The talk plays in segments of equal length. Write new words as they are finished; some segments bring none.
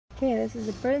Okay, this is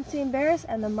the Berenstain Bears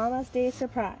and the Mama's Day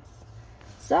Surprise.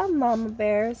 Some mama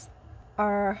bears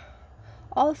are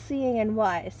all-seeing and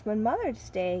wise. When Mother's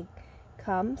Day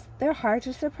comes, they're hard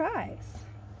to surprise.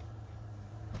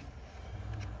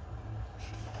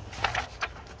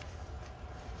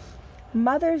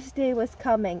 Mother's Day was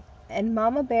coming, and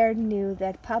Mama Bear knew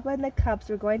that Papa and the cubs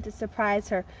were going to surprise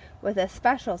her with a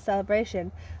special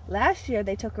celebration. Last year,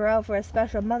 they took her out for a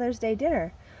special Mother's Day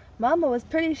dinner. Mama was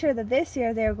pretty sure that this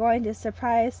year they were going to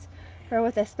surprise her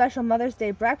with a special Mother's Day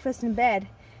breakfast in bed.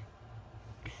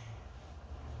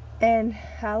 And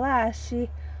alas,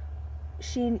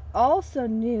 she also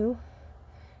knew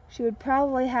she would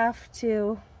probably have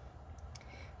to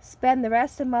spend the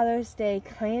rest of Mother's Day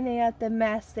cleaning up the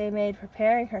mess they made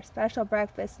preparing her special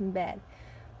breakfast in bed.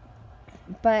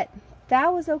 But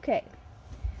that was okay.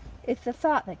 It's the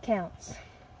thought that counts.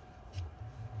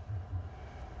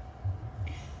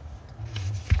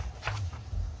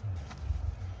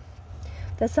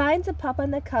 The signs of Papa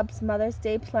and the Cubs' Mother's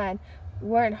Day plan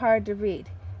weren't hard to read.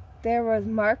 There was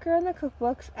marker in the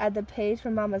cookbooks at the page for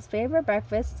Mama's favorite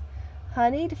breakfast,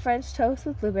 honeyed French toast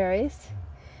with blueberries,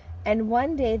 and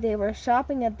one day they were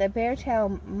shopping at the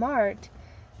Beartown Mart.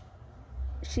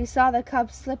 She saw the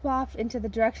Cubs slip off into the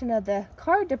direction of the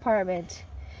card department.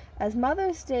 As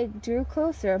Mother's Day drew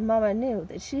closer, Mama knew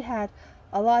that she had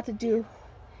a lot to do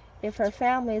if her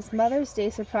family's Mother's Day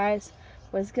surprise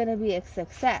was going to be a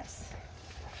success.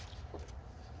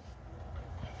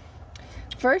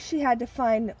 First, she had to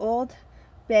find an old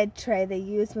bed tray they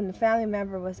used when the family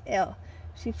member was ill.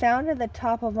 She found it at the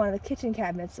top of one of the kitchen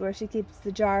cabinets where she keeps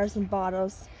the jars and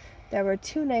bottles that were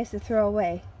too nice to throw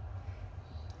away.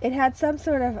 It had some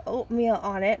sort of oatmeal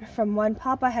on it from when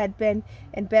Papa had been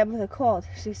in bed with a cold.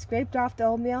 She scraped off the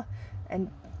oatmeal and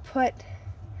put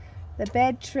the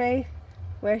bed tray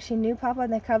where she knew Papa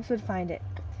and the Cubs would find it.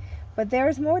 But there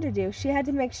was more to do. She had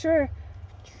to make sure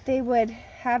they would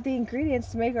have the ingredients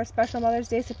to make her special Mother's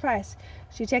Day surprise.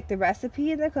 She checked the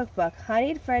recipe in the cookbook.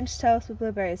 Honeyed French toast with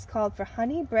blueberries called for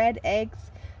honey, bread,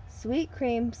 eggs, sweet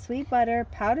cream, sweet butter,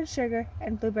 powdered sugar,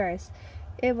 and blueberries.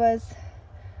 It was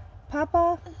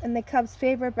Papa and the Cubs'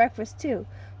 favorite breakfast too,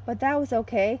 but that was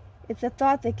okay. It's the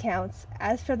thought that counts.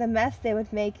 As for the mess they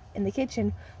would make in the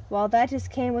kitchen, well, that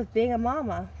just came with being a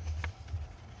mama.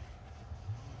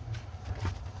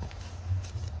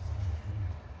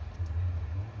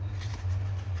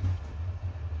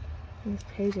 These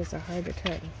pages are hard to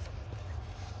turn.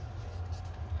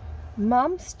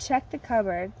 Mama checked the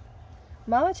cupboard.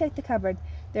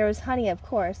 There was honey, of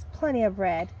course, plenty of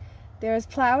bread. There was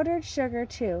powdered sugar,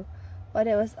 too, but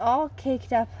it was all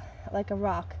caked up like a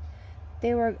rock.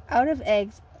 They were out of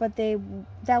eggs, but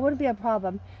that wouldn't be a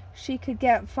problem. She could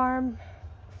get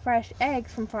fresh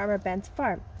eggs from Farmer Ben's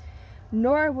farm.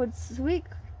 Nor would sweet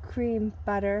cream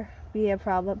butter be a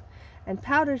problem, and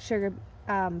powdered sugar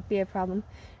be a problem.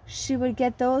 She would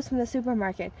get those from the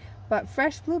supermarket. But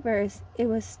fresh blueberries, it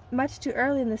was much too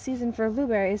early in the season for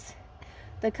blueberries.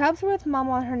 The Cubs were with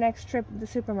Mama on her next trip to the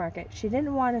supermarket. She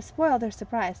didn't want to spoil their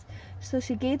surprise, so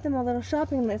she gave them a little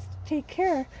shopping list to take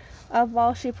care of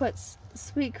while she put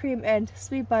sweet cream and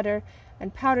sweet butter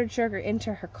and powdered sugar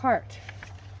into her cart.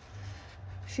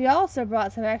 She also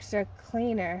brought some extra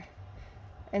cleaner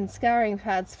and scouring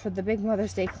pads for the big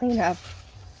Mother's Day cleanup.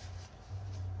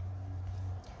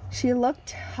 She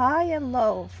looked high and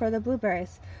low for the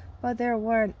blueberries, but there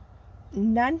were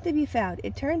none to be found.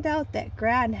 It turned out that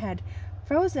Gran had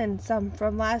frozen some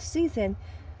from last season.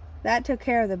 That took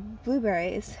care of the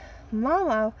blueberries.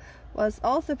 Mama was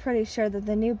also pretty sure that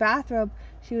the new bathrobe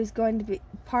she was going to be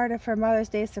part of her Mother's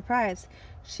Day surprise.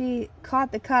 She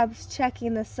caught the Cubs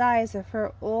checking the size of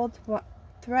her old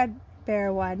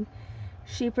threadbare one.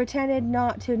 She pretended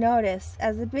not to notice.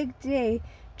 As the big day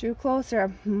drew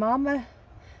closer, Mama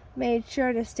made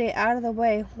sure to stay out of the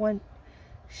way when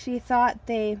she thought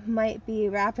they might be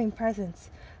wrapping presents.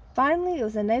 Finally, it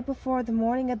was the night before the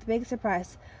morning of the big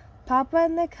surprise. Papa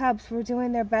and the Cubs were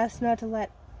doing their best not to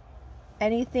let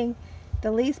anything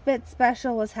the least bit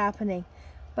special was happening,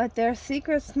 but their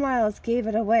secret smiles gave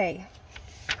it away.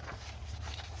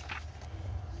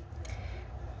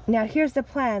 "Now here's the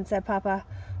plan," said Papa.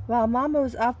 "While Mama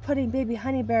was off putting baby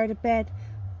Honey Bear to bed,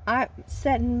 I'm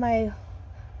setting my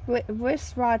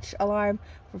wristwatch alarm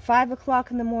for 5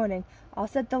 o'clock in the morning. I'll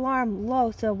set the alarm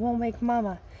low so it won't wake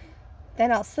Mama.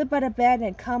 Then I'll slip out of bed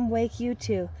and come wake you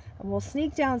two, and we'll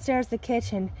sneak downstairs to the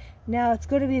kitchen. Now it's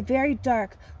going to be very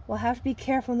dark. We'll have to be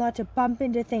careful not to bump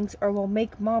into things or we'll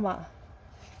make Mama."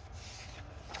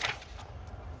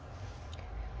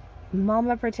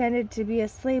 Mama pretended to be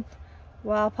asleep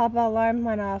while Papa's alarm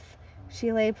went off.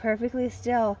 She lay perfectly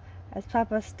still as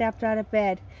Papa stepped out of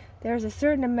bed. There was a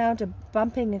certain amount of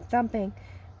bumping and thumping.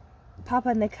 Papa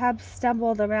and the cubs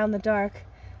stumbled around the dark.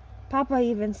 Papa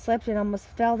even slipped and almost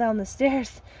fell down the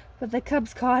stairs, but the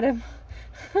cubs caught him.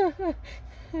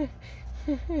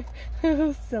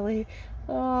 Oh, silly.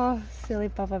 Oh, silly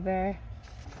Papa Bear.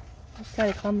 It's kind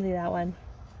of clumsy, that one.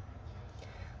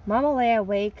 Mama lay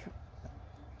awake,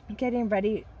 getting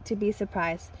ready to be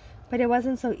surprised, but it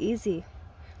wasn't so easy.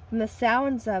 From the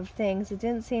sounds of things, it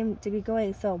didn't seem to be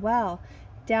going so well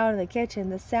down in the kitchen.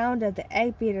 The sound of the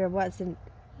egg beater was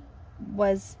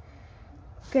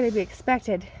going to be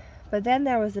expected, but then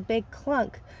there was a big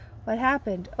clunk. What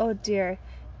happened? Oh dear.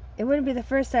 It wouldn't be the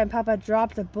first time Papa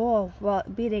dropped a bowl while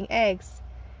beating eggs.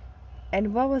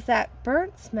 And what was that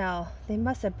burnt smell? They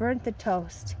must have burnt the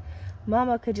toast.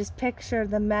 Mama could just picture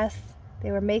the mess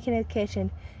they were making in the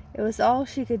kitchen. It was all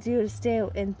she could do to stay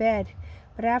in bed.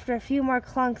 But after a few more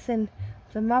clunks and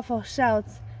the muffled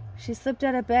shouts, she slipped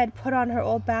out of bed, put on her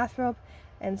old bathrobe,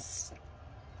 and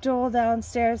stole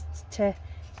downstairs to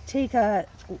take a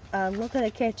look at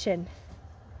the kitchen.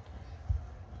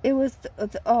 It was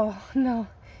oh no,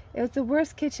 it was the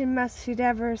worst kitchen mess she'd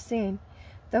ever seen.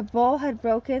 The bowl had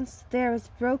broken. There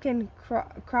was broken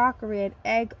crockery and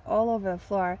egg all over the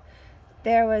floor.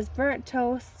 There was burnt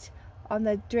toast on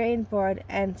the drain board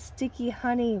and sticky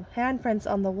honey handprints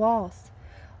on the walls.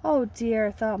 Oh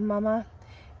dear, thought Mama.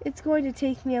 It's going to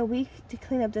take me a week to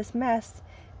clean up this mess.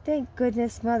 Thank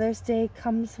goodness Mother's Day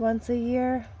comes once a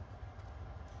year.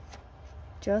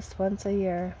 Just once a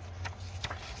year.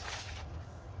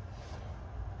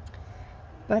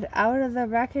 But out of the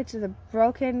wreckage of the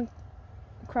broken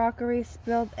crockery,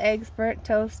 spilled eggs, burnt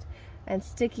toast, and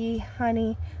sticky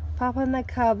honey, Papa and the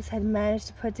cubs had managed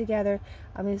to put together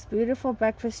a most beautiful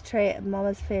breakfast tray of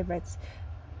Mama's favorites.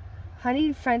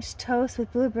 Honeyed French toast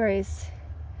with blueberries,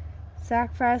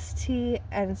 saffron tea,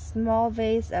 and a small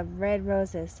vase of red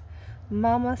roses.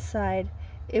 Mama sighed.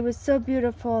 It was so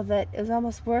beautiful that it was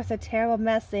almost worth the terrible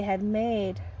mess they had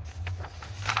made.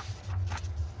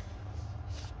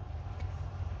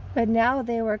 But now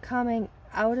they were coming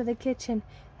out of the kitchen,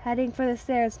 heading for the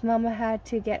stairs. Mama had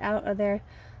to get out of there,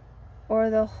 or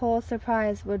the whole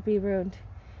surprise would be ruined.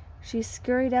 She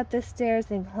scurried up the stairs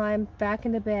and climbed back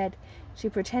into bed. She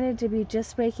pretended to be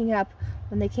just waking up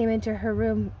when they came into her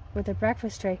room with a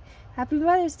breakfast tray. "Happy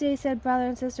Mother's Day," said brother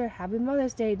and sister. "Happy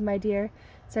Mother's Day, my dear,"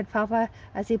 said Papa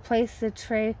as he placed the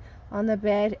tray on the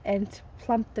bed and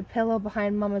plumped the pillow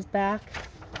behind Mama's back.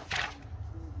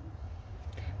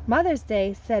 "Mother's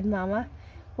Day," said Mama.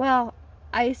 "Well,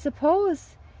 I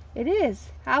suppose it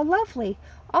is. How lovely.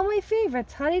 All my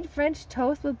favorites, honeyed French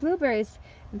toast with blueberries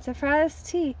and saffron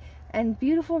tea and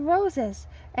beautiful roses.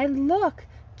 And look,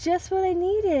 just what I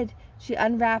needed." She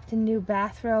unwrapped a new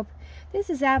bathrobe. "This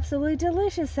is absolutely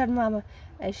delicious," said Mama,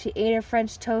 as she ate her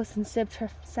French toast and sipped her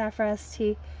saffron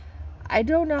tea. "I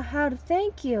don't know how to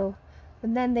thank you."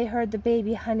 But then they heard the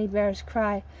baby honey bear's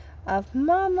cry of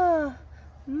 "Mama!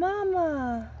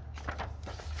 Mama!"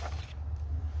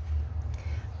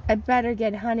 "I'd better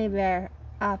get Honey Bear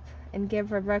up and give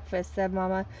her breakfast," said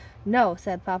Mama. "No,"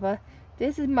 said Papa.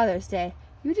 "This is Mother's Day.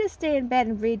 You just stay in bed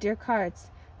and read your cards.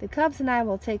 The cubs and I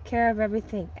will take care of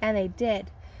everything." And they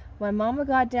did. When Mama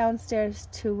got downstairs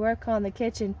to work on the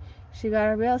kitchen, she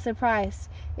got a real surprise.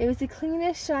 It was the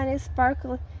cleanest, shiniest,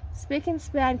 sparkly, spick and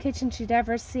span kitchen she'd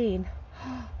ever seen.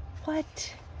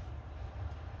 What?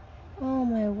 Oh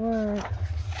my word.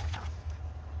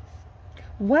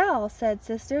 "Well," said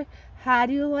Sister, "how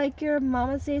do you like your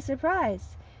Mama's Day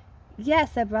surprise?"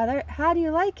 "Yes," said Brother. "How do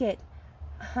you like it?"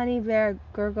 Honey Bear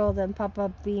gurgled and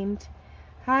Papa beamed.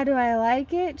 "How do I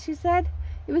like it?" she said.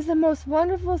 "It was the most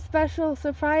wonderful, special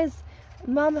surprise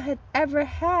Mama had ever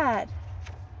had."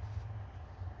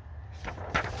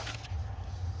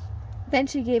 Then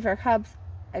she gave her cubs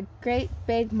a great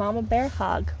big Mama Bear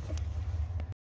hug.